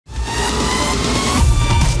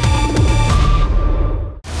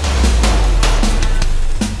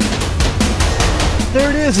There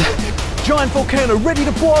it is! Giant volcano ready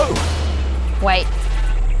to blow! Wait,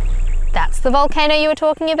 that's the volcano you were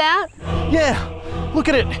talking about? Yeah, look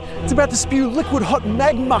at it. It's about to spew liquid hot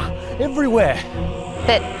magma everywhere.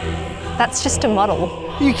 But that's just a model.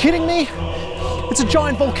 Are you kidding me? It's a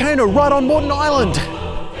giant volcano right on Moreton Island.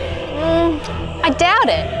 I doubt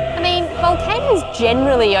it. I mean, volcanoes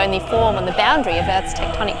generally only form on the boundary of Earth's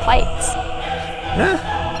tectonic plates.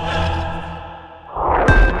 Huh?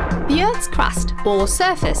 The Earth's crust, or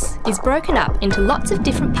surface, is broken up into lots of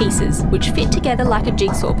different pieces which fit together like a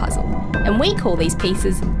jigsaw puzzle, and we call these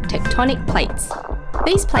pieces tectonic plates.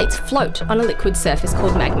 These plates float on a liquid surface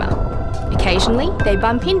called magma. Occasionally, they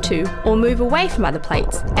bump into or move away from other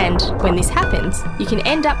plates, and when this happens, you can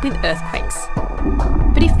end up with earthquakes.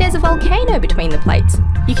 But if there's a volcano between the plates,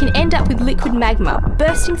 you can end up with liquid magma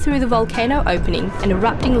bursting through the volcano opening and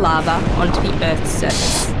erupting lava onto the Earth's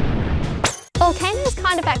surface. Volcanoes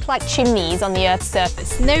kind of act like chimneys on the Earth's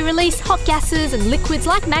surface, And they release hot gases and liquids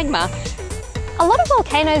like magma. A lot of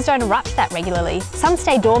volcanoes don't erupt that regularly. Some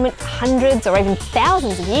stay dormant for hundreds or even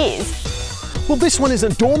thousands of years. Well, this one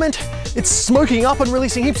isn't dormant. It's smoking up and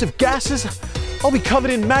releasing heaps of gases. I'll be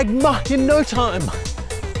covered in magma in no time.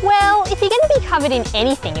 Well, if you're going to be covered in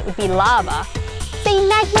anything, it would be lava. See,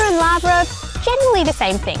 magma and lava are generally the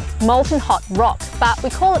same thing, molten hot rock, but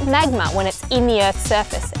we call it magma when it's in the Earth's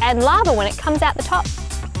surface and lava when it comes out the top.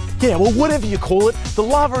 Yeah, well, whatever you call it, the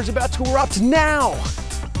lava is about to erupt now.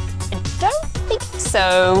 I don't think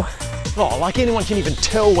so. Oh, like anyone can even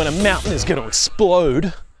tell when a mountain is going to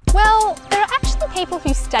explode. Well, there are actually people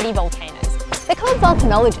who study volcanoes. They're called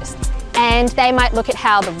volcanologists, and they might look at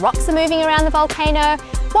how the rocks are moving around the volcano,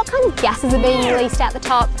 what kind of gases are being released out the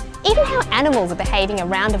top, even how animals are behaving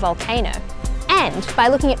around a volcano. And by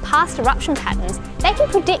looking at past eruption patterns, they can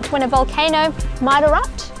predict when a volcano might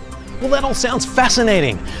erupt. Well, that all sounds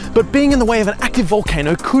fascinating, but being in the way of an active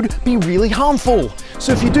volcano could be really harmful.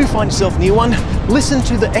 So if you do find yourself near one, listen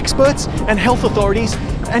to the experts and health authorities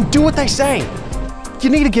and do what they say. You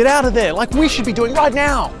need to get out of there, like we should be doing right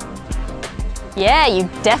now. Yeah, you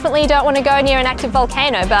definitely don't want to go near an active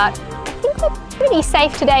volcano, but I think we're pretty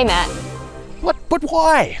safe today, Matt. What? But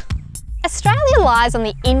why? Australia lies on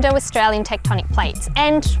the Indo-Australian tectonic plates,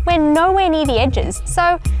 and we're nowhere near the edges,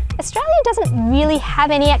 so Australia doesn't really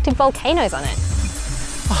have any active volcanoes on it.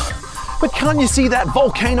 But can't you see that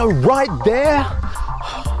volcano right there?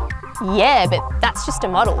 Yeah, but that's just a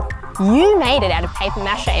model. You made it out of paper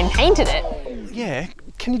mache and painted it. Yeah,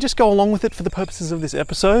 can you just go along with it for the purposes of this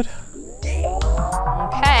episode?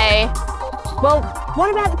 Okay. Well,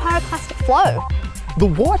 what about the pyroclastic flow? The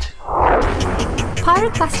what?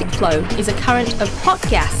 Pyroclastic flow is a current of hot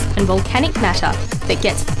gas and volcanic matter that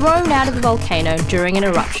gets thrown out of the volcano during an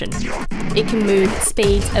eruption. It can move at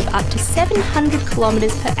speeds of up to 700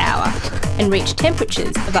 kilometres per hour and reach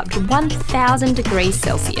temperatures of up to 1000 degrees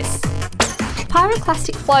Celsius.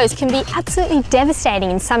 Pyroclastic Flows can be absolutely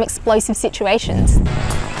devastating in some explosive situations.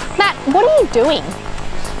 Matt, what are you doing?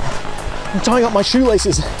 I'm tying up my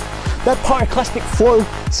shoelaces. That pyroclastic flow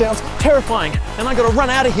sounds terrifying, and I gotta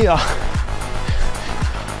run out of here.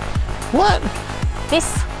 What?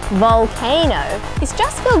 This volcano is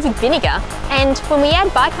just filled with vinegar, and when we add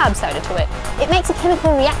bicarb soda to it, it makes a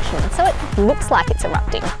chemical reaction, so it looks like it's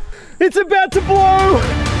erupting. It's about to blow!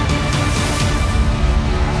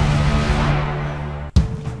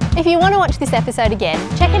 If you want to watch this episode again,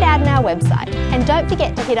 check it out on our website, and don't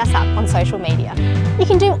forget to hit us up on social media. You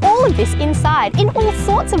can do all of this inside, in all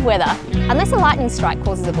sorts of weather, unless a lightning strike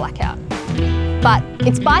causes a blackout. But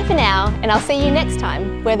it's bye for now, and I'll see you next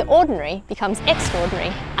time, where the ordinary becomes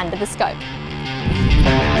extraordinary under the scope.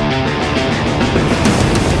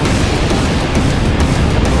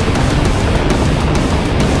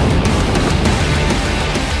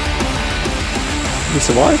 You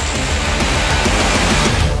survived?